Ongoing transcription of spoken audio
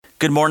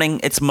Good morning.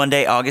 It's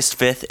Monday, August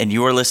 5th, and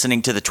you are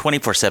listening to the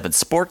 24/7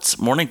 Sports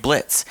Morning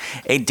Blitz,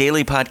 a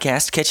daily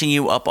podcast catching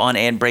you up on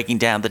and breaking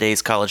down the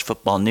day's college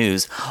football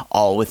news,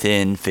 all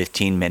within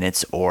 15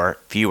 minutes or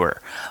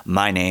fewer.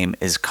 My name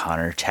is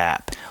Connor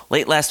Tapp.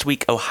 Late last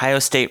week, Ohio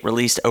State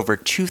released over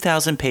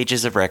 2,000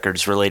 pages of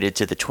records related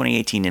to the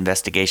 2018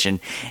 investigation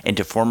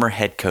into former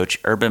head coach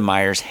Urban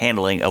Meyer's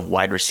handling of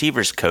wide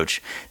receivers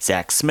coach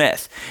Zach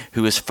Smith,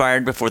 who was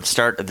fired before the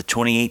start of the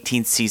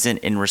 2018 season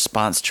in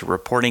response to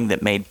reporting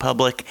that made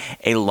public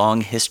a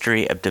long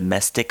history of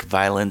domestic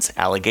violence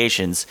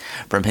allegations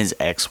from his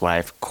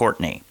ex-wife,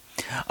 Courtney.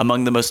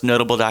 Among the most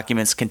notable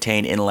documents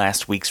contained in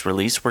last week's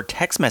release were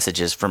text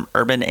messages from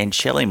Urban and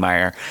Shelley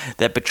Meyer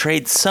that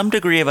betrayed some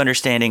degree of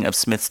understanding of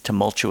Smith's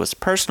tumultuous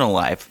personal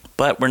life,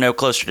 but we're no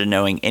closer to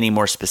knowing any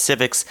more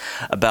specifics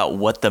about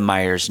what the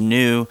Meyers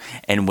knew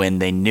and when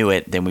they knew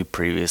it than we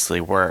previously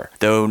were.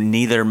 Though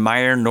neither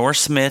Meyer nor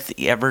Smith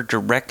ever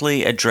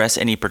directly address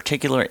any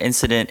particular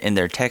incident in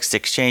their text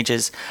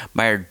exchanges,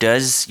 Meyer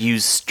does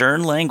use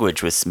stern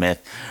language with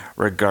Smith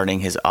regarding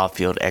his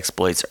off-field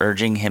exploits,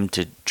 urging him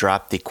to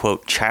drop the,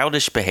 quote,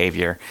 childish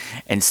behavior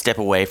and step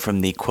away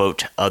from the,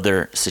 quote,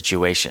 other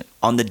situation.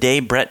 On the day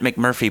Brett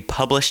McMurphy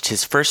published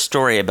his first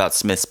story about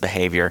Smith's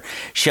behavior,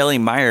 Shelley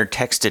Meyer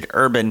texted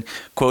Urban,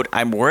 quote,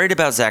 I'm worried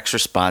about Zach's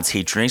response.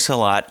 He drinks a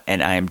lot,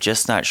 and I am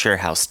just not sure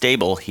how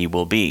stable he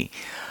will be.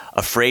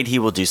 Afraid he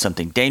will do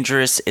something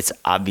dangerous. It's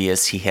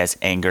obvious he has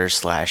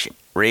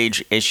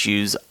anger/rage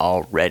issues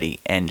already,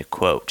 end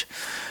quote.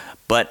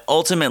 But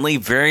ultimately,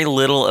 very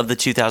little of the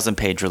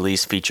 2,000-page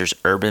release features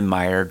Urban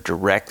Meyer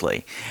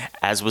directly.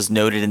 As was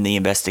noted in the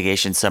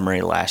investigation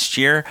summary last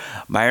year,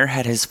 Meyer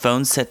had his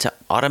phone set to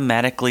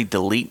automatically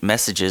delete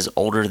messages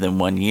older than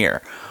 1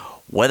 year.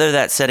 Whether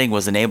that setting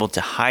was enabled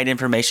to hide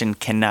information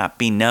cannot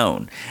be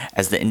known,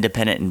 as the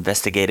independent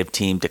investigative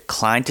team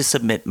declined to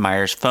submit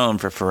Meyer's phone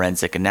for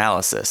forensic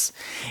analysis.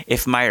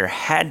 If Meyer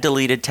had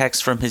deleted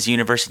text from his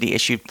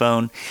university-issued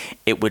phone,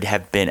 it would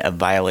have been a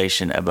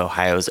violation of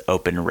Ohio's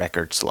open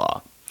records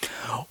law.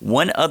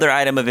 One other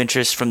item of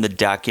interest from the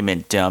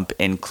document dump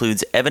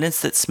includes evidence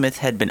that Smith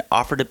had been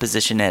offered a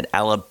position at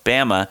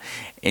Alabama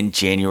in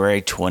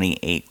January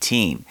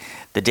 2018.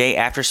 The day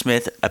after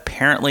Smith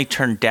apparently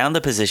turned down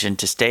the position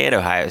to stay at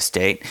Ohio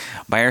State,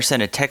 Meyer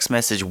sent a text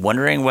message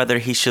wondering whether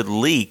he should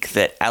leak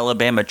that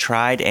Alabama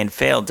tried and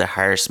failed to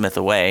hire Smith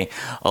away,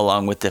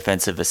 along with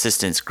defensive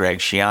assistants Greg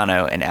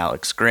Schiano and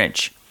Alex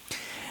Grinch.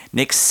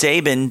 Nick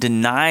Saban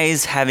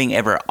denies having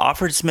ever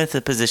offered Smith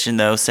a position,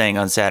 though, saying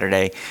on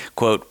Saturday,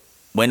 quote,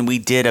 when we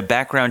did a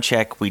background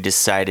check, we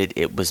decided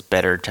it was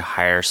better to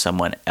hire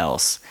someone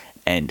else,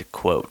 end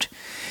quote.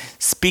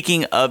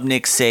 Speaking of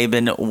Nick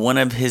Saban, one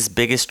of his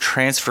biggest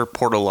transfer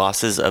portal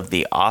losses of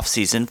the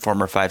offseason,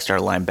 former five-star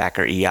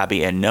linebacker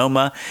Eyabi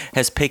Anoma,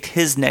 has picked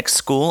his next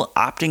school,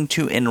 opting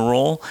to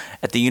enroll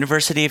at the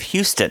University of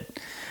Houston.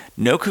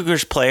 No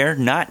Cougars player,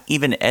 not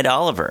even Ed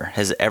Oliver,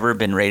 has ever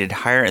been rated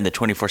higher in the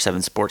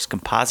 24/7 Sports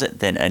composite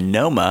than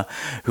Anoma,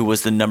 who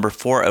was the number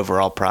 4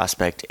 overall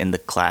prospect in the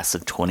class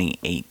of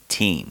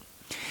 2018.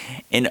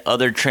 In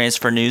other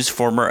transfer news,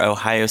 former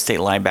Ohio State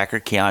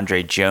linebacker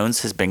Keandre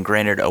Jones has been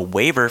granted a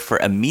waiver for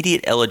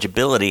immediate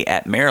eligibility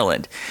at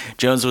Maryland.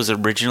 Jones was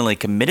originally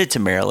committed to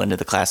Maryland in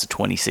the class of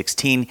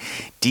 2016,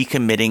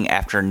 decommitting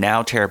after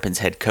now Terrapins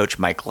head coach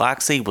Mike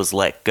Locksley was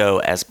let go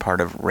as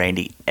part of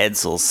Randy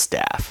Edsel's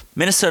staff.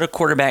 Minnesota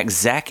quarterback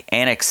Zach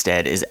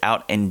Annexstad is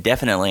out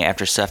indefinitely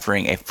after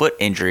suffering a foot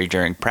injury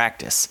during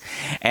practice.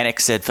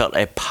 Annexstad felt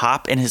a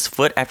pop in his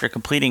foot after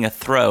completing a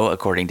throw,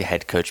 according to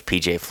head coach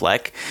PJ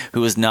Fleck,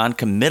 who was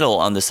non-committal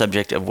on the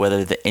subject of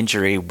whether the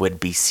injury would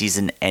be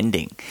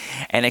season-ending.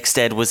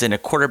 Annexstad was in a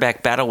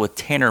quarterback battle with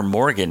Tanner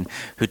Morgan,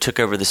 who took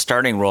over the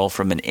starting role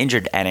from an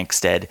injured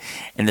Annexstad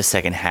in the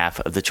second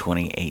half of the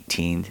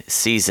 2018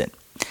 season.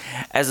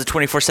 As the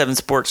 24/7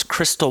 Sports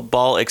crystal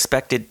ball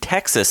expected,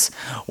 Texas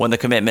won the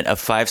commitment of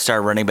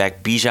five-star running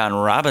back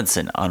Bijan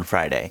Robinson on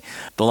Friday.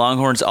 The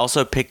Longhorns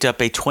also picked up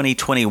a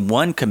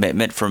 2021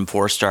 commitment from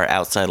four-star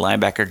outside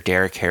linebacker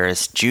Derek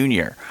Harris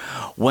Jr.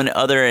 One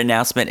other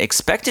announcement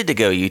expected to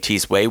go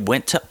UT's way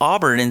went to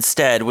Auburn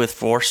instead, with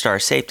four-star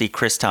safety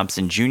Chris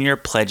Thompson Jr.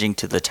 pledging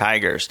to the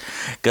Tigers.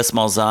 Gus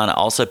Malzahn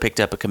also picked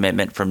up a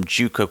commitment from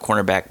JUCO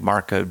cornerback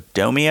Marco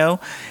Domio.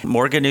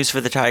 More good news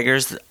for the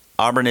Tigers.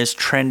 Auburn is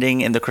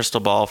trending in the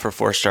crystal ball for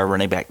four-star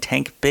running back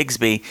Tank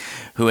Bigsby,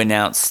 who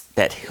announced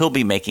that he'll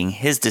be making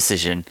his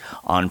decision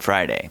on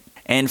Friday.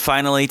 And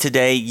finally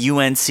today,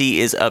 UNC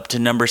is up to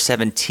number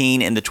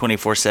 17 in the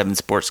 24/7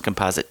 Sports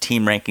composite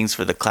team rankings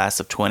for the class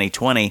of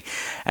 2020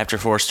 after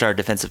four-star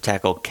defensive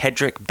tackle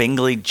Kedrick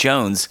Bingley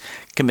Jones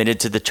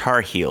committed to the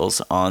Tar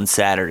Heels on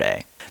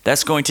Saturday.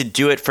 That's going to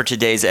do it for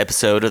today's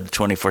episode of the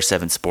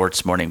 24/7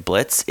 Sports Morning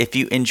Blitz. If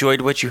you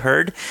enjoyed what you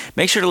heard,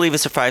 make sure to leave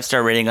us a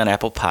 5-star rating on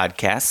Apple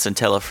Podcasts and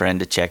tell a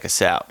friend to check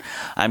us out.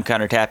 I'm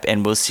Connor Tapp,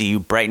 and we'll see you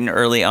bright and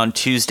early on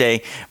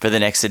Tuesday for the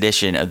next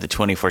edition of the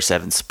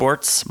 24/7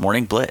 Sports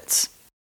Morning Blitz.